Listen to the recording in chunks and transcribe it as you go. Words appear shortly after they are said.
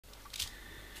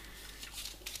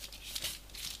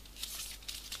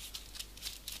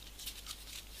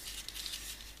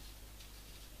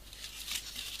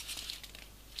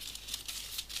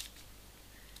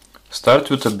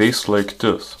Start with a base like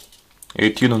this.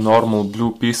 18 normal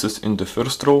blue pieces in the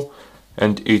first row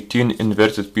and 18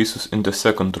 inverted pieces in the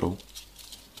second row.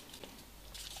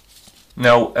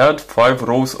 Now add 5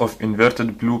 rows of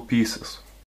inverted blue pieces.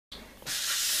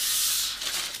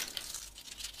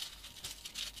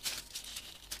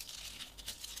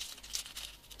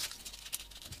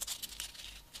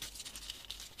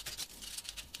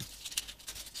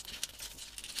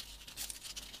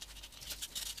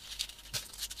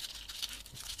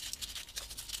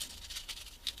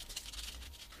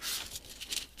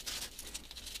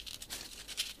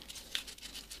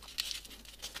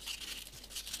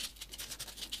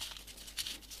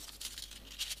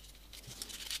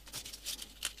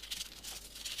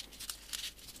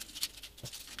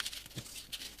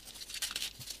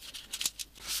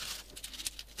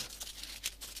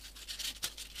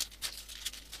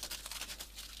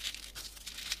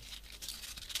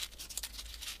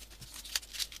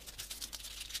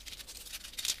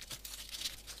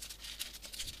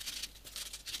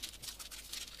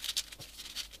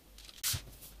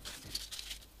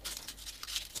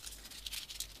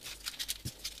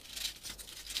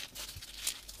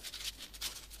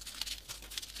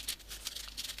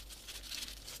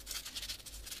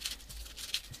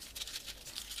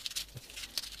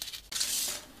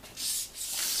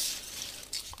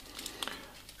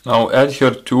 Now add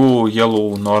here 2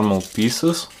 yellow normal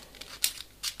pieces.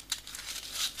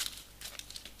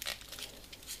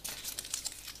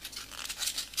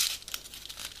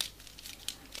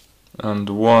 And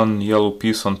 1 yellow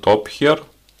piece on top here.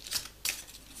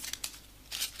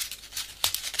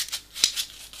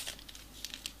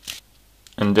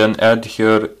 And then add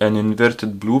here an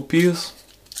inverted blue piece.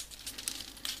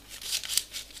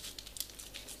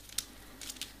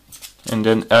 And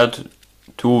then add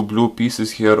 2 blue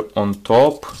pieces here on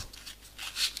top,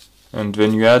 and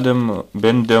when you add them,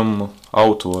 bend them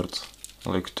outwards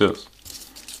like this.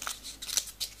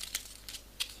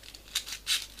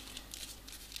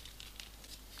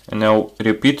 And now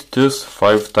repeat this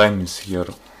 5 times here.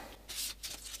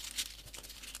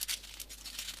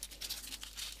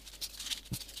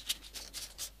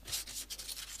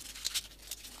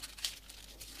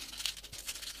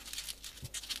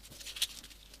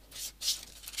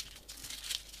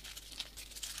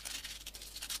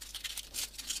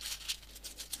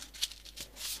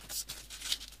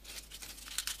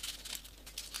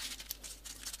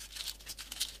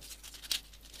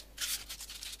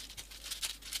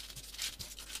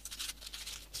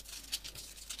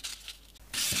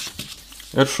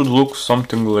 It should look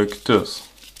something like this.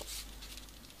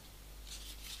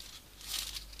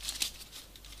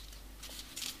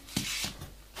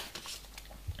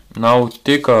 Now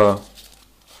take a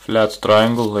flat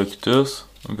triangle like this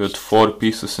with 4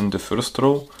 pieces in the first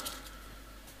row,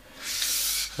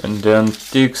 and then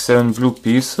take 7 blue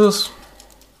pieces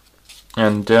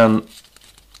and then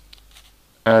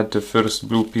add the first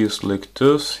blue piece like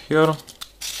this here,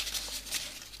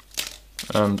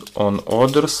 and on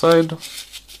other side.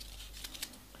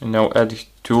 And now add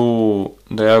 2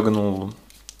 diagonal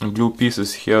blue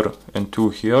pieces here and 2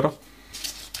 here.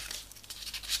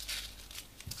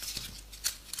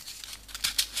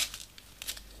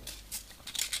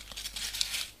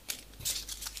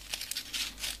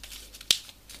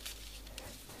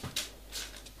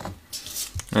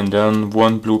 And then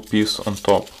 1 blue piece on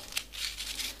top.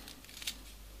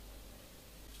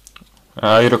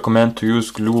 I recommend to use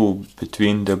glue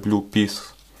between the blue pieces.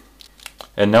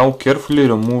 And now carefully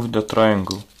remove the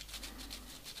triangle.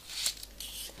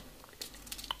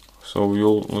 So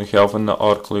you'll have an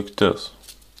arc like this.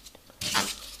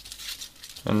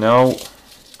 And now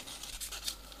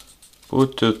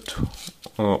put it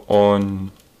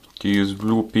on these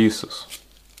blue pieces.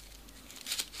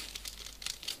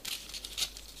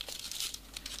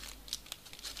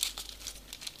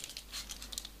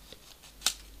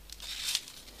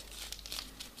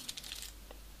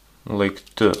 Like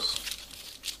this.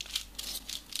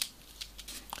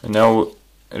 And now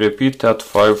repeat that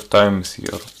 5 times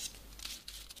here.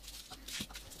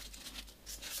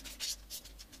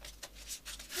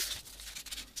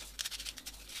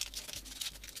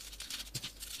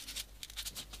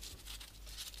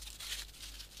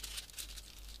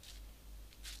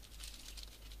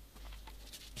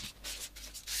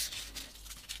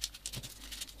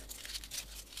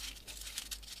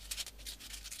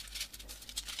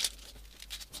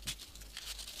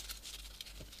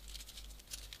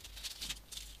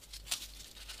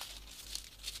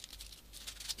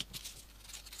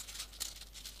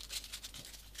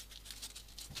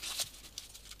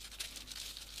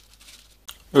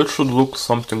 It should look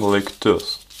something like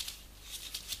this.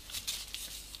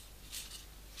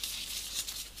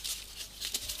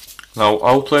 Now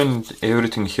outline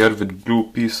everything here with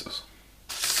blue pieces.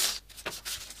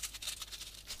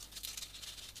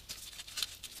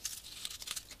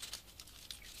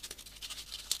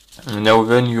 And now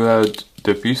when you add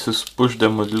the pieces, push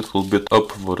them a little bit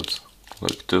upwards,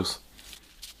 like this.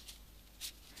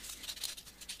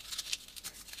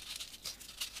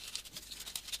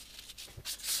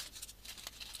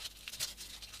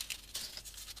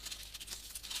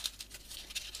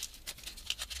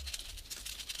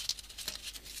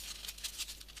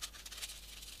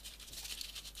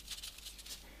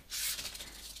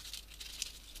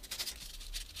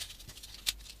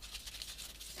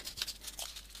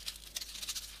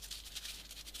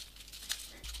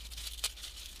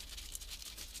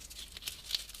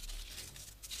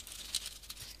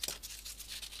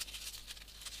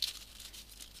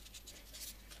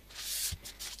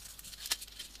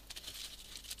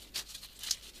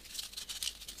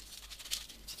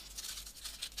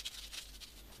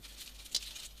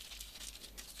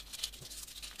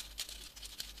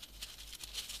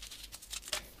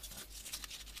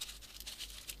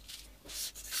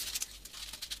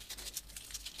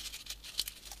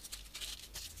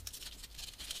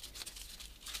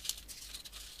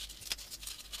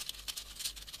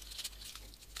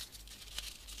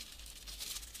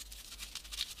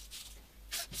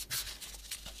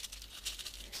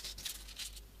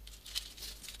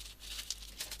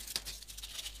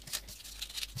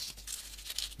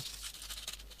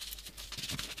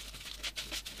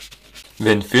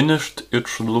 When finished, it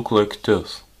should look like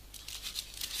this.